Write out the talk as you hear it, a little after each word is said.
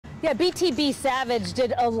Yeah, BTB Savage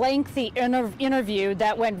did a lengthy interview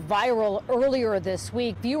that went viral earlier this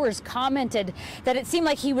week. Viewers commented that it seemed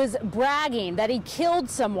like he was bragging that he killed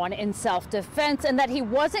someone in self-defense and that he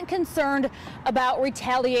wasn't concerned about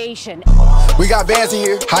retaliation. We got bands in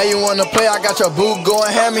here. How you wanna play? I got your boo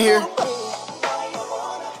going ham in here.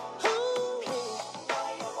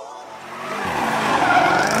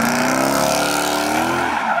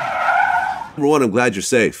 Number one, I'm glad you're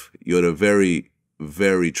safe. You're in a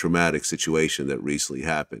very traumatic situation that recently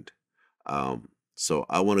happened. So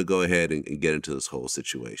I want to go ahead and get into this whole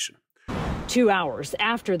situation. 2 hours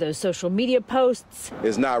after those social media posts.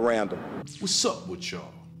 It's not random. What's up with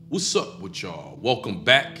y'all? What's up with y'all? Welcome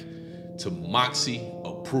back to Moxy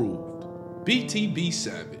Approved. BTB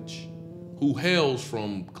Savage, who hails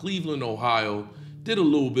from Cleveland, Ohio, did a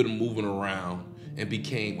little bit of moving around and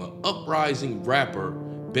became an uprising rapper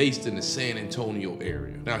based in the San Antonio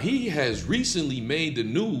area. Now, he has recently made the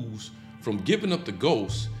news from giving up the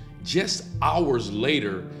ghost just hours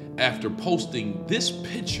later after posting this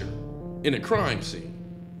picture in a crime scene.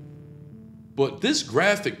 But this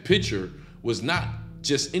graphic picture was not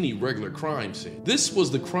just any regular crime scene. This was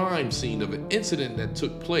the crime scene of an incident that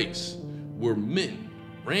took place where men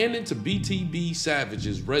ran into BTB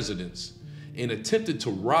Savage's residence and attempted to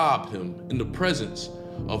rob him in the presence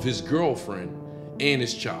of his girlfriend and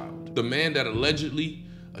his child. The man that allegedly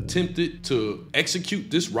attempted to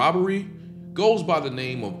execute this robbery goes by the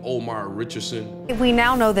name of Omar Richardson. We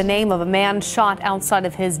now know the name of a man shot outside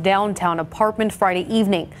of his downtown apartment Friday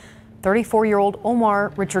evening. 34-year-old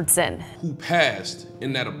Omar Richardson, who passed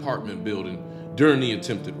in that apartment building during the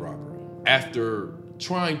attempted robbery after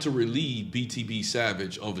trying to relieve BTB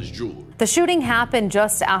Savage of his jewelry. The shooting happened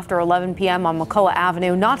just after 11 p.m. on McCullough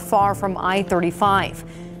Avenue, not far from I-35.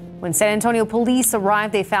 When San Antonio police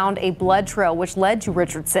arrived, they found a blood trail which led to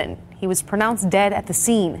Richardson. He was pronounced dead at the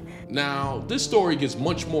scene. Now, this story gets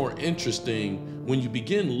much more interesting when you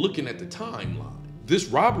begin looking at the timeline. This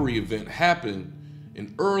robbery event happened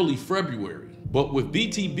in early February, but with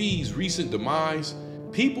BTB's recent demise,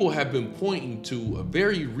 people have been pointing to a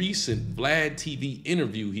very recent Vlad TV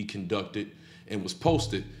interview he conducted and was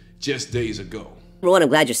posted just days ago. Number one, I'm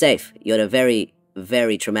glad you're safe. You're in a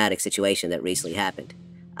very traumatic situation that recently happened.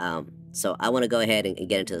 So I want to go ahead and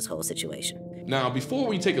get into this whole situation. Now, before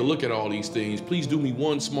we take a look at all these things, please do me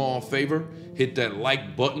one small favor. Hit that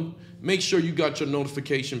like button. Make sure you got your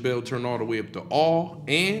notification bell turned all the way up to all,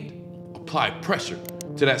 and apply pressure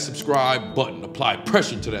to that subscribe button. Apply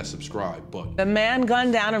pressure to that subscribe button. The man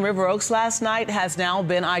gunned down in River Oaks last night has now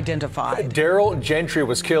been identified. Daryl Gentry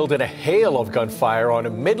was killed in a hail of gunfire on a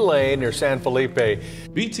mid-lane near San Felipe.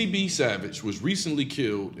 BTB Savage was recently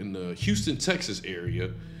killed in the Houston, Texas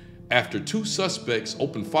area after two suspects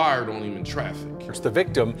opened fire on him in traffic. The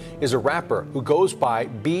victim is a rapper who goes by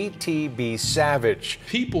BTB Savage.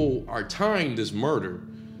 People are tying this murder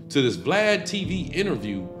to this Vlad TV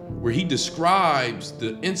interview where he describes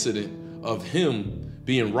the incident of him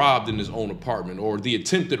being robbed in his own apartment, or the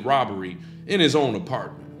attempted robbery in his own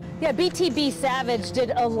apartment. Yeah, BTB Savage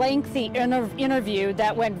did a lengthy interview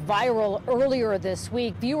that went viral earlier this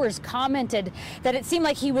week. Viewers commented that it seemed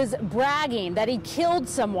like he was bragging that he killed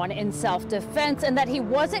someone in self-defense and that he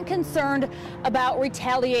wasn't concerned about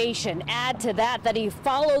retaliation. Add to that he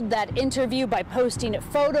followed that interview by posting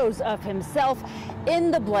photos of himself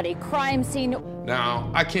in the bloody crime scene.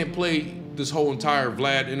 Now, I can't play this whole entire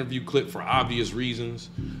Vlad interview clip for obvious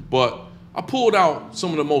reasons, but I pulled out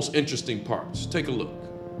some of the most interesting parts. Take a look.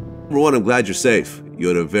 Number one, I'm glad you're safe.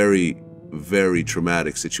 You're in a very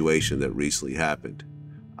traumatic situation that recently happened.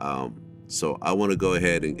 So I want to go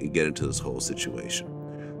ahead and get into this whole situation.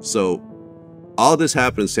 So all this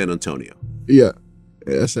happened in San Antonio. Yeah,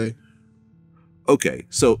 SA. Okay,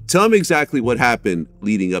 so tell me exactly what happened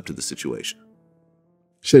leading up to the situation.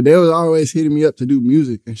 Shit, they was always hitting me up to do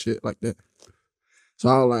music and shit like that. So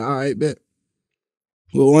I was like, all right, bet.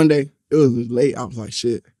 Well, one day, it was late. I was like,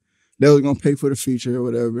 shit. They was gonna pay for the feature or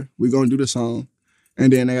whatever. We gonna do the song,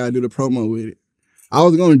 and then they gotta do the promo with it. I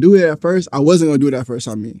was gonna do it at first. I wasn't gonna do it at first,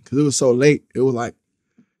 because it was so late. It was like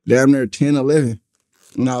damn near 10, 11.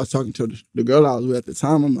 When I was talking to the girl I was with at the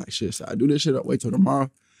time, I'm like, shit, so I do this shit up, wait till tomorrow,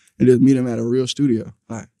 and just meet them at a real studio.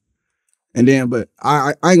 Like, and then, but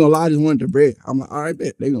I ain't gonna lie, I just wanted the bread. I'm like, all right,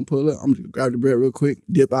 bet. They gonna pull up. I'm gonna grab the bread real quick,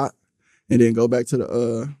 dip out, and then go back to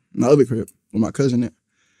the my other crib with my cousin there.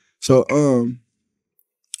 So,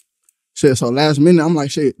 shit, so last minute, I'm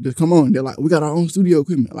like, shit, just come on. They're like, we got our own studio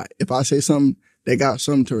equipment. Like, if I say something, they got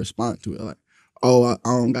something to respond to it. Like, oh, I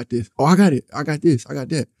don't got this. Oh, I got it. I got this. I got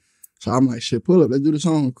that. So I'm like, shit, pull up. Let's do the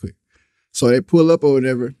song real quick. So they pull up or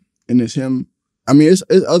whatever, and it's him. I mean, it's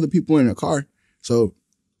other people in the car. So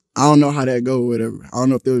I don't know how that go or whatever. I don't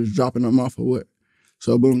know if they was dropping them off or what.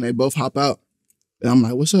 So boom, they both hop out. And I'm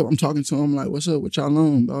like, what's up? I'm talking to them. I'm like, what's up? What y'all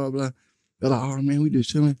on? Blah, blah, blah. They're like, oh man, we just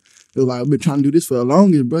chilling. They're like, I've been trying to do this for the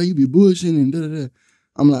longest, bro. You be bullshitting and da-da-da.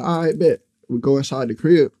 I'm like, all right, bet. We go inside the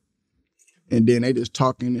crib. And then they just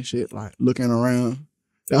talking and shit, like looking around.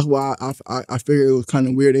 That's why I figured it was kind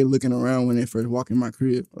of weird they looking around when they first walk in my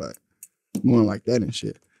crib, like going like that and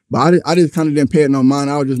shit. But I just kind of didn't pay it no mind.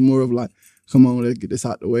 I was just more of like, come on, let's get this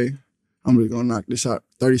out the way. I'm just gonna knock this out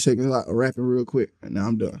 30 seconds out of rapping real quick, and now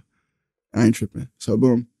I'm done. I ain't tripping. So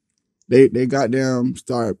boom, they goddamn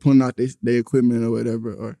started pulling out their equipment or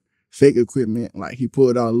whatever, or fake equipment. Like he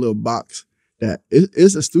pulled out a little box that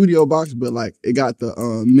it's a studio box, but like it got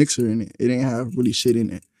the mixer in it. It didn't have really shit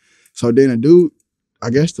in it. So then a dude, I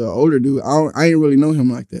guess the older dude, I ain't really know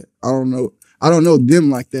him like that. I don't know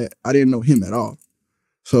them like that. I didn't know him at all.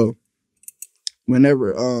 So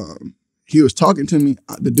whenever he was talking to me,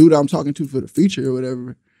 the dude I'm talking to for the feature or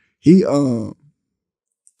whatever, he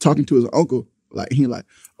talking to his uncle, like he like,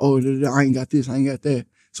 oh, I ain't got this, I ain't got that.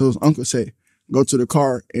 So his uncle say, go to the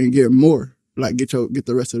car and get more, like get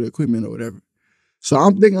the rest of the equipment or whatever. So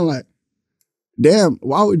I'm thinking like, damn,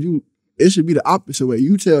 why would you? It should be the opposite way.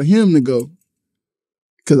 You tell him to go.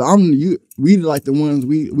 Cause we like the ones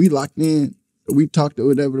we locked in, we talked or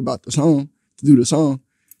whatever about the song, to do the song,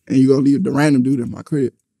 and you gonna leave the random dude in my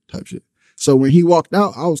crib type shit. So when he walked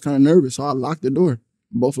out, I was kind of nervous, so I locked the door,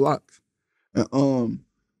 both locks. And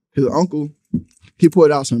his uncle, he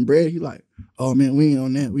pulled out some bread. He like, oh man, we ain't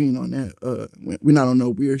on that. We not on no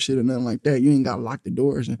weird shit or nothing like that. You ain't gotta lock the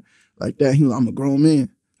doors and like that. He like, I'm a grown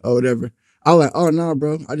man or whatever. I was like, oh nah,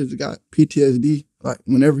 bro, I just got PTSD. Like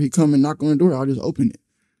whenever he come and knock on the door, I'll just open it.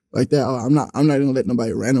 Like that, I'm not gonna let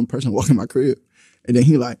nobody random person walk in my crib. And then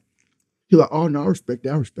he like, oh no, I respect that.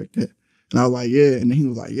 And I was like, yeah. And then he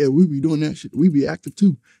was like, yeah, we be doing that shit. We be active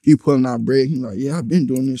too. He pulling out bread. He like, yeah, I've been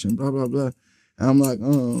doing this and blah, blah, blah. And I'm like,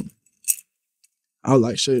 I was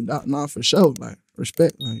like, shit, nah, for sure. Like,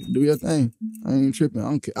 respect, like, do your thing. I ain't tripping. I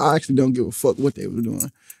don't care. I actually don't give a fuck what they were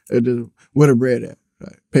doing. It just, where the bread at?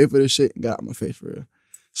 Like, pay for this shit and got out my face for real.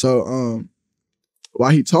 So,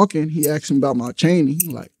 while he talking, he asked me about my chain. He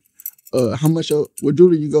like, how much, what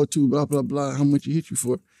jewelry you go to, blah, blah, blah, how much you hit you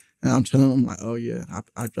for? And I'm telling him, like, oh yeah,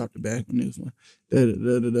 I dropped the bag on this one.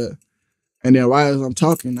 Da. And then right as I'm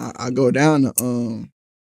talking, I go down to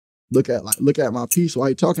look at my piece while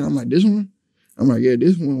he talking. I'm like, this one? I'm like, yeah,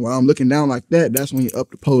 this one. While I'm looking down like that, that's when he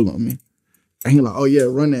upped the pole on me. And he like, oh yeah,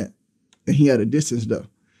 run that. And he had a distance though.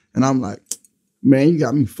 And I'm like, man, you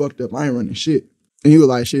got me fucked up. I ain't running shit. And he was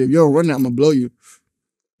like, shit, if you don't run that, I'm gonna blow you.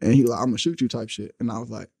 And he like, I'm gonna shoot you type shit. And I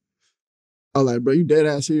was like, bro, you dead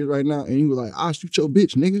ass serious right now? And he was like, I'll shoot your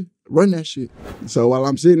bitch, nigga. Run that shit. So while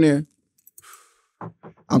I'm sitting there,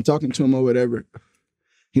 I'm talking to him or whatever.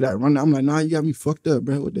 He like, run that. I'm like, nah, you got me fucked up,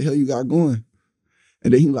 bro. What the hell you got going?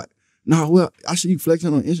 And then he like, nah, well, I see you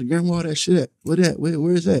flexing on Instagram. Where all that shit at? Where that?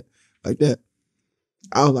 Where is that? Like that.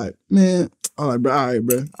 I was like, man. I was like, bro, all right,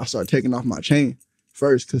 bro. I started taking off my chain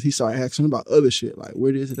first because he started asking about other shit. Like,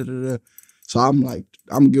 where is it? So I'm like,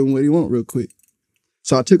 I'm giving what he want real quick.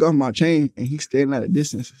 So I took off my chain and he's standing at a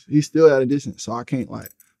distance. He's still at a distance, so I can't like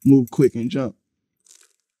move quick and jump.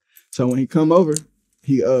 So when he come over,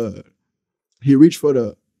 he reached for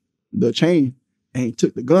the chain and he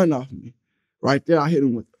took the gun off of me. Right there, I hit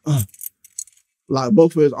him with like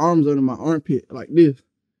both of his arms under my armpit like this.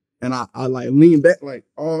 And I like lean back like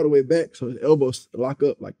all the way back so his elbows lock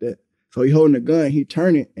up like that. So he holding the gun, he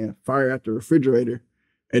turn it and fire at the refrigerator.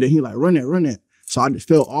 And then he like, run that. So I just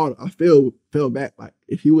fell back. Like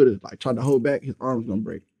if he would have like tried to hold back, his arm was gonna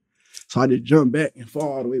break. So I just jumped back and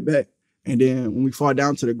fall all the way back. And then when we fall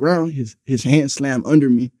down to the ground, his hand slammed under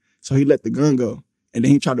me. So he let the gun go. And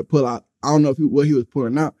then he tried to pull out, I don't know what he was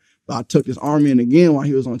pulling out, but I took his arm in again while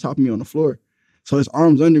he was on top of me on the floor. So his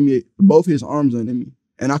arms under me, both his arms under me.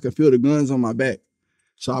 And I could feel the guns on my back.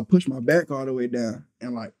 So I pushed my back all the way down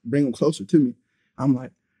and like bring him closer to me. I'm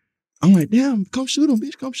like, damn, come shoot him,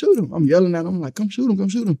 bitch, come shoot him. I'm yelling at him, I'm like, come shoot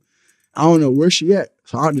him. I don't know where she at.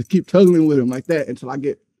 So I just keep tugging with him like that until I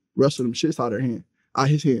get rest of them shits out of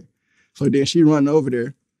his hand. So then she run over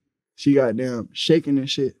there. She got damn shaking and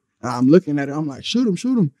shit. And I'm looking at her, I'm like, shoot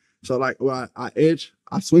him. So like, well,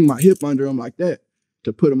 I swing my hip under him like that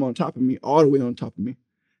to put him on top of me, all the way on top of me.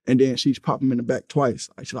 And then she's popping him in the back twice.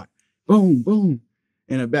 Like she's like, boom, boom.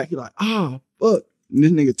 In the back, he like, fuck. And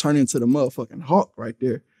this nigga turned into the motherfucking Hawk right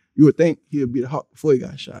there. You would think he would be the Hawk before he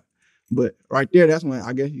got shot. But right there, that's when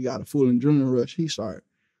I guess he got a full adrenaline rush. He started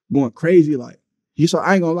going crazy. Like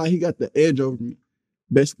I ain't gonna lie, he got the edge over me,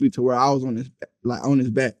 basically to where I was on his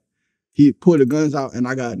back. he pulled the guns out and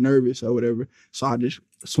I got nervous or whatever. So I just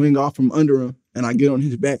swing off from under him and I get on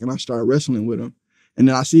his back and I start wrestling with him. And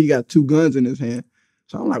then I see he got 2 guns in his hand.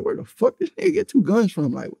 So I'm like, where the fuck this nigga get 2 guns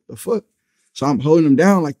from? Like, what the fuck? So I'm holding him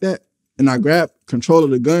down like that. And I grab control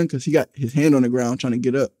of the gun because he got his hand on the ground trying to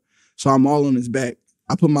get up. So I'm all on his back.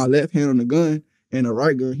 I put my left hand on the gun and the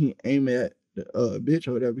right gun, he aimed at the bitch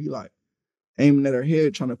or whatever. He like aiming at her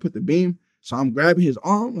head, trying to put the beam. So I'm grabbing his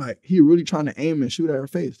arm, like he really trying to aim and shoot at her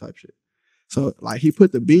face type shit. So like he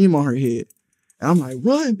put the beam on her head. And I'm like,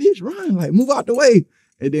 run, bitch, run. Like, move out the way.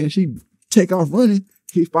 And then she take off running.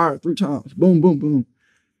 He fired 3 times. Boom, boom, boom.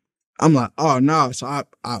 I'm like, oh, no. So I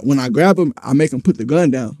when I grab him, I make him put the gun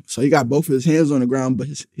down. So he got both of his hands on the ground, but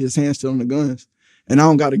his hands still on the guns. And I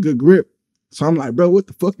don't got a good grip. So I'm like, bro, what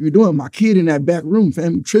the fuck you doing? My kid in that back room,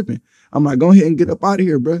 fam, you tripping. I'm like, go ahead and get up out of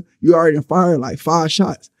here, bro. You already fired like 5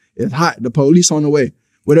 shots. It's hot. The police on the way.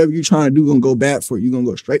 Whatever you trying to do gonna go bad for you. You gonna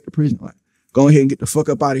go straight to prison. Like, go ahead and get the fuck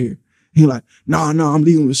up out of here. He like, no, I'm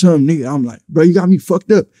leaving with some nigga. I'm like, bro, you got me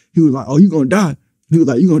fucked up. He was like, oh, you gonna die. He was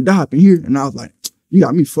like, you gonna die up in here. And I was like, you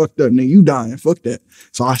got me fucked up, nigga. You dying. Fuck that.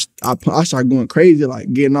 So I started going crazy,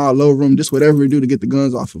 like getting all over him, just whatever we do to get the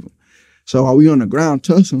guns off of him. So while we on the ground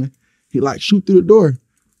tussling, he like, shoot through the door.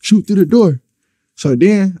 Shoot through the door. So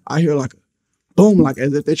then I hear like a boom, like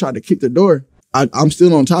as if they tried to kick the door. I'm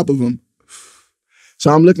still on top of him.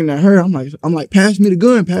 So I'm looking at her. I'm like, pass me the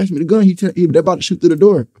gun. Pass me the gun. They're about to shoot through the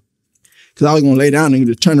door. Cause I was gonna lay down and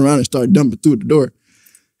just turn around and start dumping through the door.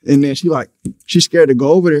 And then she's scared to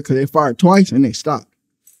go over there because they fired twice and they stopped.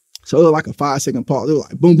 So it was like a 5-second pause. It was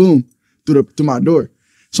like boom, boom through my door.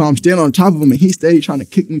 So I'm standing on top of him and he's steady trying to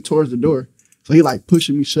kick me towards the door. So he like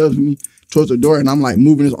pushing me, shoving me towards the door and I'm like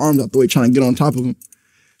moving his arms out the way trying to get on top of him.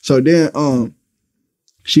 So then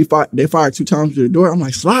they fired 2 times through the door. I'm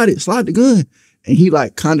like, slide the gun. And he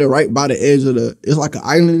like kind of right by the edge of it's like an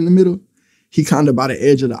island in the middle. He kind of by the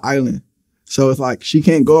edge of the island. So it's like she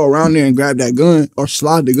can't go around there and grab that gun or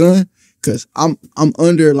slide the gun because I'm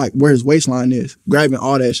under like where his waistline is, grabbing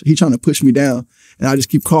all that shit. He trying to push me down. And I just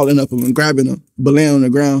keep calling up him and grabbing him, belaying on the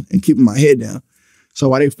ground and keeping my head down. So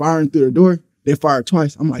while they firing through the door, they fired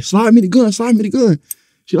twice. I'm like, slide me the gun, slide me the gun.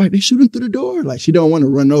 She like, they shooting through the door. Like she don't want to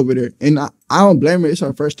run over there. And I don't blame her. It's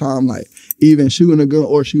her first time like even shooting a gun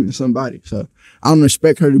or shooting somebody. So I don't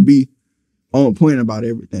expect her to be on point about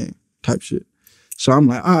everything type shit. So I'm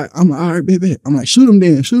like, all right, baby. I'm like, shoot him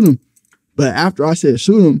then, shoot him. But after I said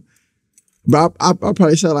shoot him, but I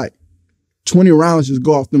probably said like 20 rounds just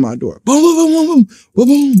go off through my door. Boom, boom, boom, boom, boom,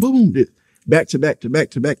 boom, boom, boom. Back to back to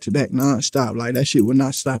back to back to back, non-stop. Like that shit was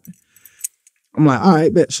not stopping. I'm like, all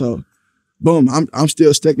right, bet. So boom, I'm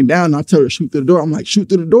still sticking down. And I tell her to shoot through the door. I'm like, shoot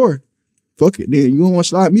through the door. Fuck it, then. You don't want to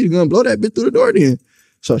slide me the gun, blow that bitch through the door then.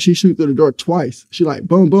 So she shoot through the door twice. She like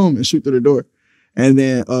boom, boom, and shoot through the door. And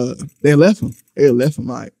then they left him. They left him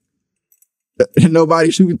like nobody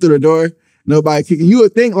shooting through the door, nobody kicking. You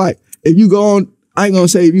would think like if you go on, I ain't gonna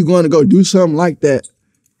say if you're going to go do something like that,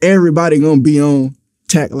 everybody gonna be on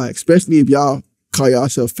tack, like especially if y'all call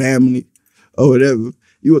yourself family or whatever.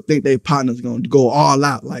 You would think they partners gonna go all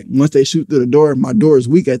out. Like once they shoot through the door, my door is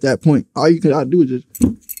weak at that point. All you can do is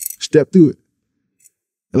just step through it.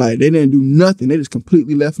 Like they didn't do nothing. They just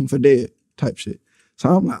completely left him for dead type shit. So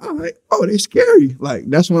I'm like, all right, oh, they scary. Like,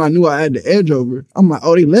 that's when I knew I had the edge over. I'm like,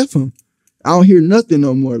 oh, they left him. I don't hear nothing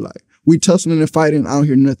no more. Like, we tussling and fighting, I don't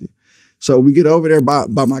hear nothing. So we get over there by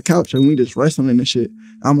my couch and we just wrestling and shit.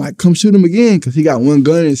 I'm like, come shoot him again, because he got one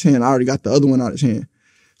gun in his hand. I already got the other one out of his hand.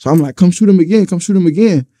 So I'm like, come shoot him again, come shoot him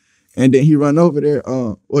again. And then he run over there,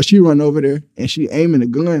 or she run over there and she aiming the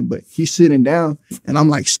gun, but he's sitting down and I'm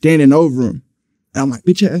like standing over him. And I'm like,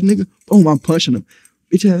 bitch ass nigga, boom, I'm punching him.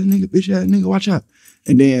 Bitch ass nigga, watch out.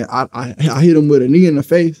 And then I hit him with a knee in the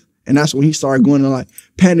face. And that's when he started going into like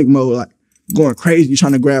panic mode, like going crazy,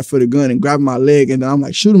 trying to grab for the gun and grab my leg. And then I'm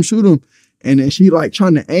like, shoot him. And then she like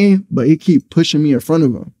trying to aim, but he keep pushing me in front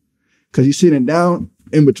of him. Cause he's sitting down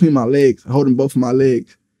in between my legs, holding both of my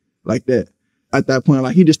legs like that. At that point,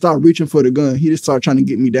 like he just started reaching for the gun. He just started trying to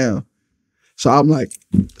get me down. So I'm like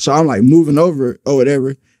moving over or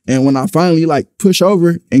whatever. And when I finally like push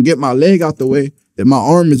over and get my leg out the way, that my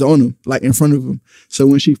arm is on him, like in front of him. So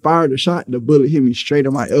when she fired the shot, the bullet hit me straight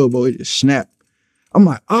on my elbow. It just snapped. I'm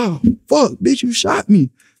like, oh, fuck, bitch, you shot me.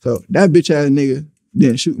 So that bitch ass nigga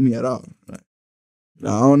didn't shoot me at all. Like,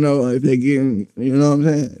 I don't know if they getting, you know what I'm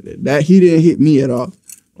saying? That he didn't hit me at all.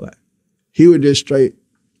 Like, he was just straight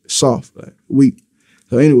soft, like weak.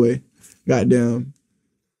 So anyway, goddamn,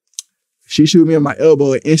 she shoot me on my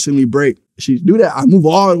elbow and instantly break. She do that, I move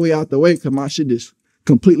all the way out the way because my shit just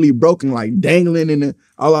completely broken, like dangling in the,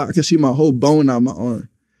 all I could see my whole bone out my arm.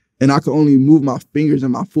 and I can only move my fingers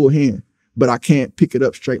in my full hand, but I can't pick it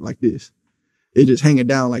up straight like this. It just hanging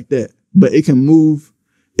down like that. But it can move,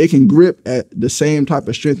 it can grip at the same type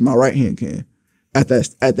of strength my right hand can at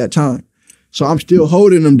that time. So I'm still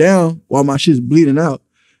holding him down while my shit's bleeding out.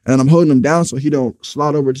 And I'm holding him down so he don't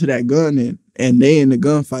slide over to that gun and they in the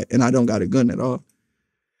gunfight and I don't got a gun at all.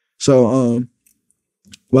 So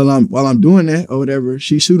while I'm doing that or whatever,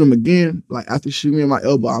 she shoot him again. Like after she shoot me in my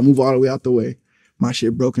elbow, I move all the way out the way. My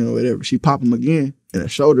shit broken or whatever. She pop him again in the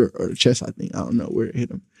shoulder or the chest, I think. I don't know where it hit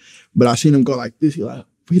him. But I seen him go like this. He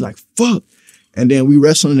like, fuck. And then we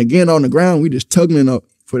wrestling again on the ground. We just tugging up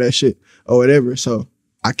for that shit or whatever. So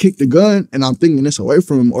I kicked the gun and I'm thinking this away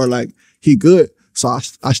from him or like he good. So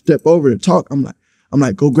I step over to talk. I'm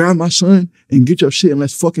like, go grab my son and get your shit and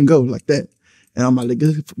let's fucking go like that. And I'm like,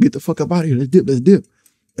 get the fuck up out of here. Let's dip.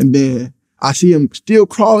 And then I see him still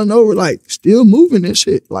crawling over, like still moving and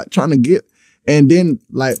shit, like trying to get. And then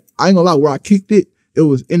like, I ain't gonna lie, where I kicked it, it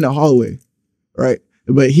was in the hallway, right?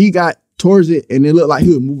 But he got towards it and it looked like he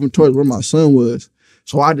was moving towards where my son was.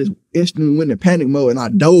 So I just instantly went in panic mode and I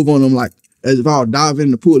dove on him like as if I was diving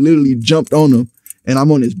in the pool, literally jumped on him and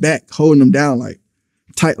I'm on his back holding him down like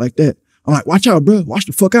tight like that. I'm like, watch out, bro. Watch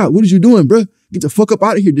the fuck out. What is you doing, bro? Get the fuck up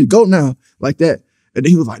out of here. Just go now. Like that. And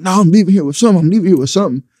then he was like, no, I'm leaving here with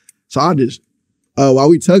something. So I just, while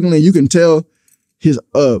we tugging in, you can tell his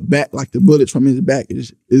back, like the bullets from his back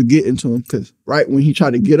is getting to him. Cause right when he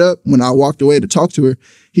tried to get up, when I walked away to talk to her,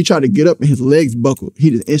 he tried to get up and his legs buckled.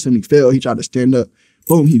 He just instantly fell. He tried to stand up.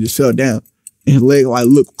 Boom, he just fell down. And his leg like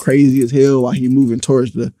looked crazy as hell while he moving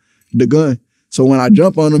towards the gun. So when I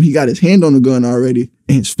jump on him, he got his hand on the gun already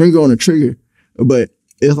and his finger on the trigger. But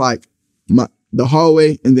it's like the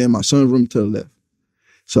hallway and then my son's room to the left.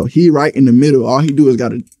 So he right in the middle. All he do is got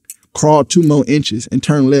to crawl 2 more inches and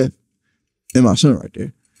turn left. And my son right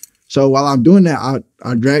there. So while I'm doing that,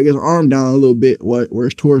 I drag his arm down a little bit where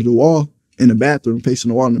it's towards the wall in the bathroom, facing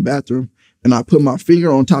the wall in the bathroom. And I put my finger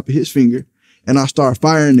on top of his finger and I start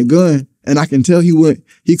firing the gun. And I can tell he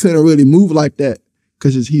couldn't really move like that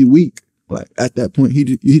because he's weak. Like at that point, he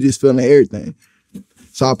just feeling everything.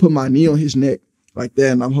 So I put my knee on his neck like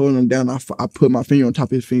that and I'm holding him down. I put my finger on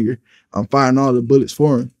top of his finger. I'm firing all the bullets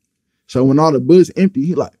for him. So when all the bullets empty,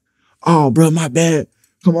 he like, oh, bro, my bad.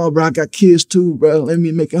 Come on, bro, I got kids too, bro. Let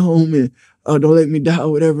me make it home and don't let me die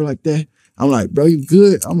or whatever like that. I'm like, bro, you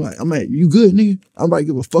good? I'm like, you good, nigga? I'm about to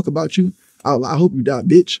give a fuck about you. I hope you die,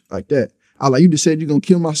 bitch, like that. I like, you just said you're gonna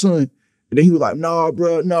kill my son. And then he was like, no,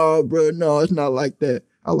 it's not like that.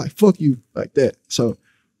 I was like, fuck you, like that. So,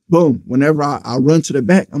 boom, whenever I run to the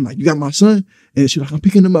back, I'm like, you got my son? And she's like, I'm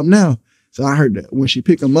picking him up now. So I heard that when she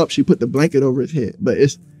picked him up, she put the blanket over his head. But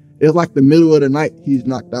it's like the middle of the night, he's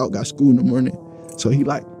knocked out, got school in the morning. So he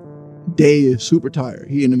like, day is super tired.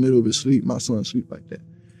 He in the middle of his sleep. My son sleep like that.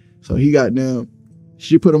 So he got down.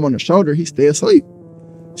 She put him on the shoulder. He stay asleep.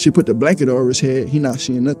 She put the blanket over his head. He not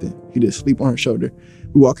seeing nothing. He just sleep on her shoulder.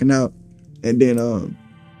 We walking out. And then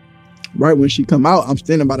right when she come out, I'm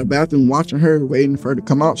standing by the bathroom watching her, waiting for her to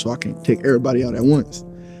come out so I can take everybody out at once.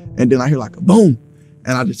 And then I hear like a boom.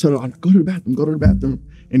 And I just tell her, go to the bathroom.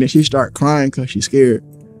 And then she start crying because she's scared.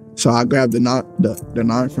 So I grabbed the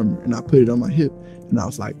knife from her and I put it on my hip. And I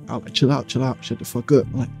was like, chill out, shut the fuck up.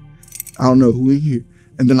 I'm like, I don't know who in here.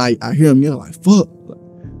 And then I hear him yell like, fuck. Like,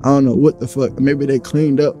 I don't know what the fuck. Maybe they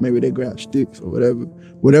cleaned up, maybe they grabbed sticks or whatever.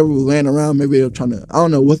 Whatever was laying around, maybe they were trying to, I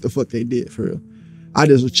don't know what the fuck they did for real. I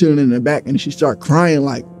just was chilling in the back and she started crying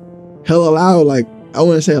like hella loud, like I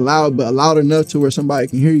wouldn't say loud, but loud enough to where somebody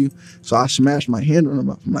can hear you. So I smashed my hand on her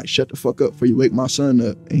mouth. I'm like, shut the fuck up before you wake my son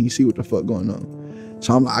up and he see what the fuck going on.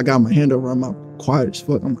 So I'm like, I got my hand over her mouth, quiet as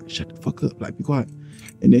fuck. I'm like, shut the fuck up, like be quiet.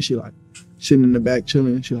 And then she like sitting in the back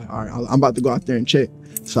chilling. She like, all right, I'm about to go out there and check.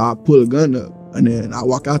 So I pull a gun up and then I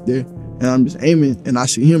walk out there and I'm just aiming and I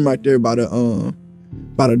see him right there by the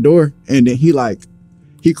door. And then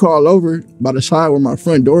he crawled over by the side where my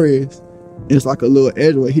front door is. And it's like a little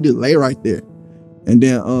edgeway. He just lay right there. And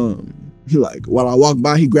then he like, while I walk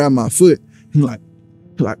by, he grabbed my foot. He like,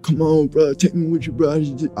 come on, bro, take me with you, bro.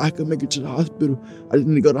 I can make it to the hospital. I just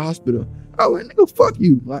need to go to the hospital. I was like, nigga, fuck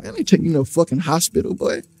you. Like, I ain't taking you no fucking hospital,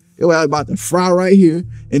 boy. Your ass about to fry right here.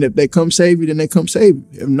 And if they come save you, then they come save you.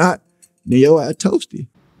 If not, then your ass toasty.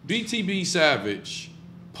 BTB Savage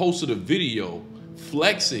posted a video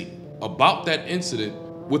flexing about that incident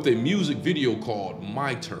with a music video called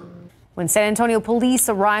My Turn. When San Antonio police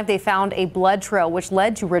arrived, they found a blood trail which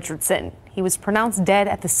led to Richardson. He was pronounced dead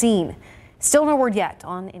at the scene. Still no word yet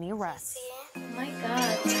on any arrests. Oh my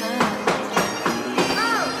God, Tom.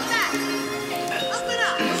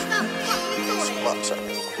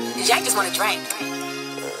 Jack just want to drink.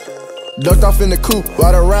 Ducked off in the coupe,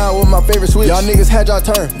 ride around with my favorite switch. Y'all niggas had y'all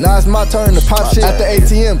turn, now it's my turn to pop shit. At the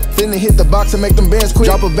ATM, finna hit the box and make them bands quick.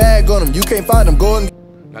 Drop a bag on them, you can't find them, go and...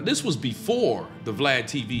 Now this was before the Vlad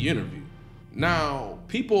TV interview. Now,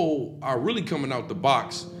 people are really coming out the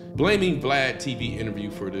box blaming Vlad TV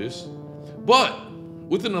interview for this. But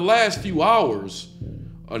within the last few hours,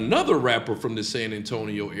 another rapper from the San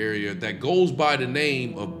Antonio area that goes by the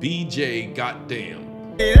name of BJ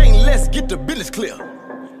Gotdamn. It ain't let's get the business clear,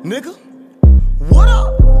 nigga. What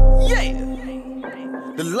up? Yeah.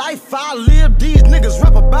 The life I live, these niggas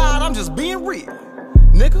rap about, I'm just being real,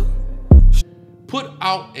 nigga. Put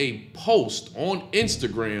out a post on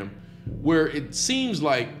Instagram where it seems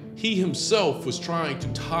like he himself was trying to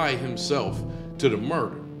tie himself to the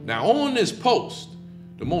murder. Now on this post,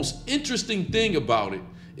 the most interesting thing about it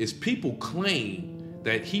is people claim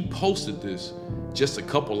that he posted this just a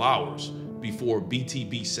couple hours before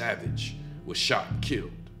BTB Savage was shot and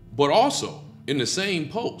killed. But also, in the same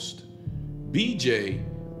post, BJ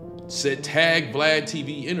said tag Vlad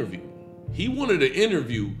TV interview. He wanted an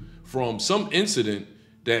interview from some incident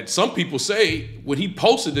that some people say when he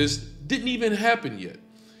posted this didn't even happen yet.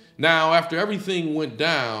 Now, after everything went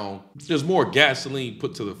down, there's more gasoline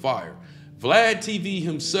put to the fire. Vlad TV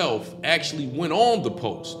himself actually went on the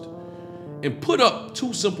post and put up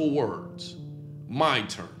two simple words, my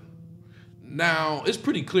turn. Now, it's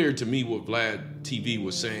pretty clear to me what Vlad TV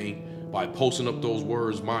was saying by posting up those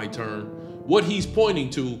words, my turn. What he's pointing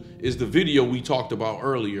to is the video we talked about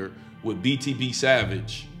earlier with BTB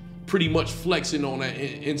Savage, pretty much flexing on that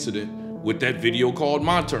incident with that video called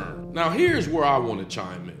My Turn. Now, here's where I want to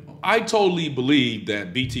chime in. I totally believe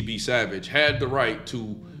that BTB Savage had the right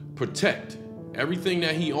to protect everything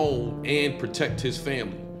that he owned and protect his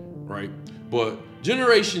family, right? But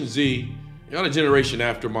Generation Z, y'all the generation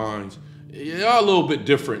after mine, y'all a little bit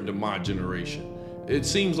different than my generation. It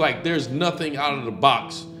seems like there's nothing out of the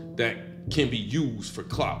box that can be used for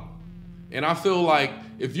clout. And I feel like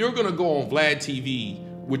if you're gonna go on Vlad TV,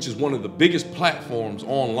 which is one of the biggest platforms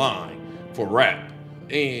online for rap,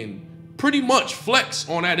 and pretty much flex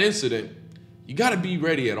on that incident, you gotta be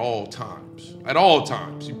ready at all times. At all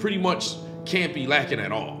times. You pretty much can't be lacking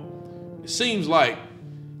at all. It seems like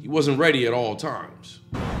he wasn't ready at all times.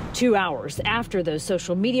 2 hours after those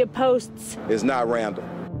social media posts. It's not random.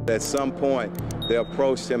 At some point, they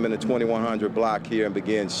approached him in the 2100 block here and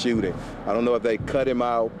began shooting. I don't know if they cut him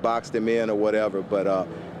out, boxed him in or whatever, but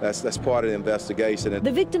that's part of the investigation.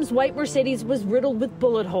 The victim's white Mercedes was riddled with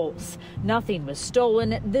bullet holes. Nothing was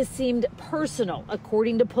stolen. This seemed personal,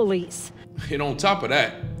 according to police. And on top of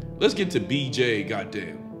that, let's get to BJ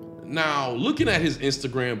Gotdamn. Now, looking at his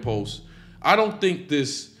Instagram post, I don't think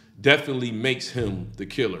this definitely makes him the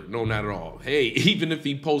killer. No, not at all. Hey, even if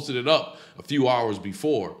he posted it up a few hours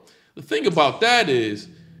before. The thing about that is,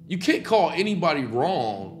 you can't call anybody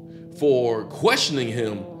wrong for questioning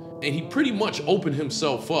him, and he pretty much opened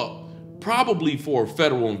himself up, probably for a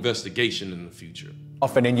federal investigation in the future.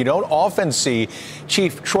 And you don't often see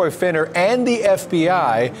Chief Troy Finner and the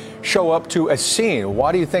FBI show up to a scene.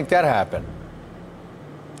 Why do you think that happened?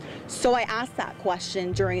 So I asked that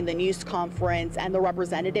question during the news conference, and the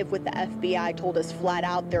representative with the FBI told us flat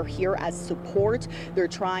out they're here as support. They're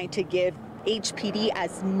trying to give HPD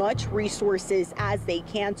as much resources as they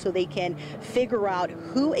can so they can figure out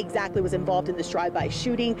who exactly was involved in this drive-by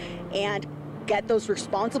shooting and get those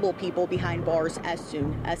responsible people behind bars as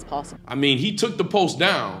soon as possible. I mean, he took the post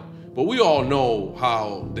down, but we all know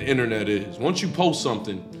how the internet is. Once you post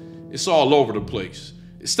something, it's all over the place.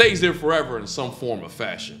 It stays there forever in some form or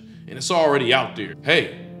fashion, and it's already out there.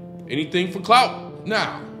 Hey, anything for clout?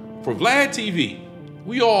 Now, for Vlad TV,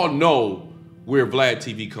 we all know where Vlad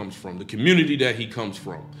TV comes from, the community that he comes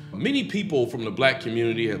from. Many people from the black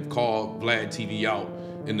community have called Vlad TV out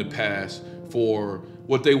in the past for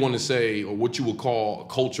what they want to say, or what you would call a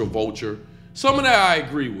culture vulture. Some of that I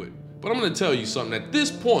agree with, but I'm gonna tell you something. At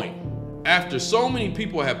this point, after so many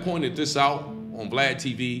people have pointed this out on Vlad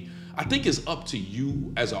TV, I think it's up to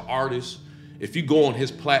you as an artist, if you go on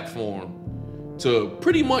his platform, to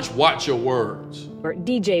pretty much watch your words.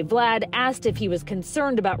 DJ Vlad asked if he was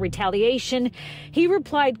concerned about retaliation. He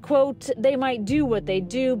replied, quote, "They might do what they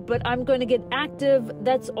do, but I'm going to get active.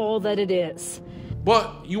 That's all that it is."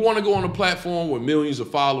 But you want to go on a platform with millions of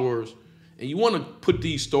followers, and you want to put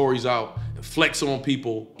these stories out and flex on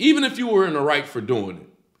people, even if you were in the right for doing it.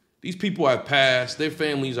 These people have passed, their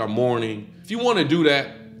families are mourning. If you want to do that,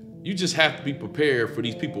 you just have to be prepared for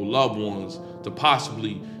these people's loved ones to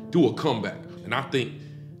possibly do a comeback. And I think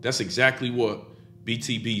that's exactly what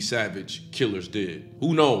BTB Savage killers did.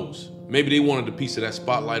 Who knows? Maybe they wanted a piece of that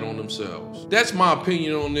spotlight on themselves. That's my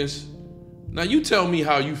opinion on this. Now you tell me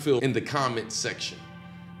how you feel in the comment section.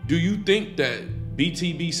 Do you think that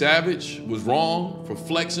BTB Savage was wrong for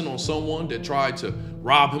flexing on someone that tried to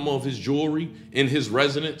rob him of his jewelry in his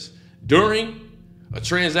residence during a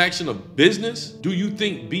transaction of business? Do you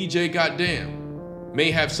think BJ Gotdamn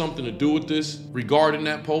may have something to do with this regarding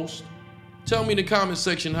that post? Tell me in the comment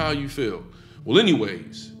section how you feel. Well,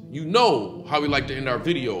 anyways, you know how we like to end our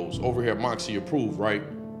videos over here at Moxy Approved, right?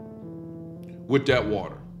 With that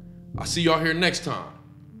water. I'll see y'all here next time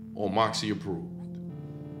on Moxy Approved.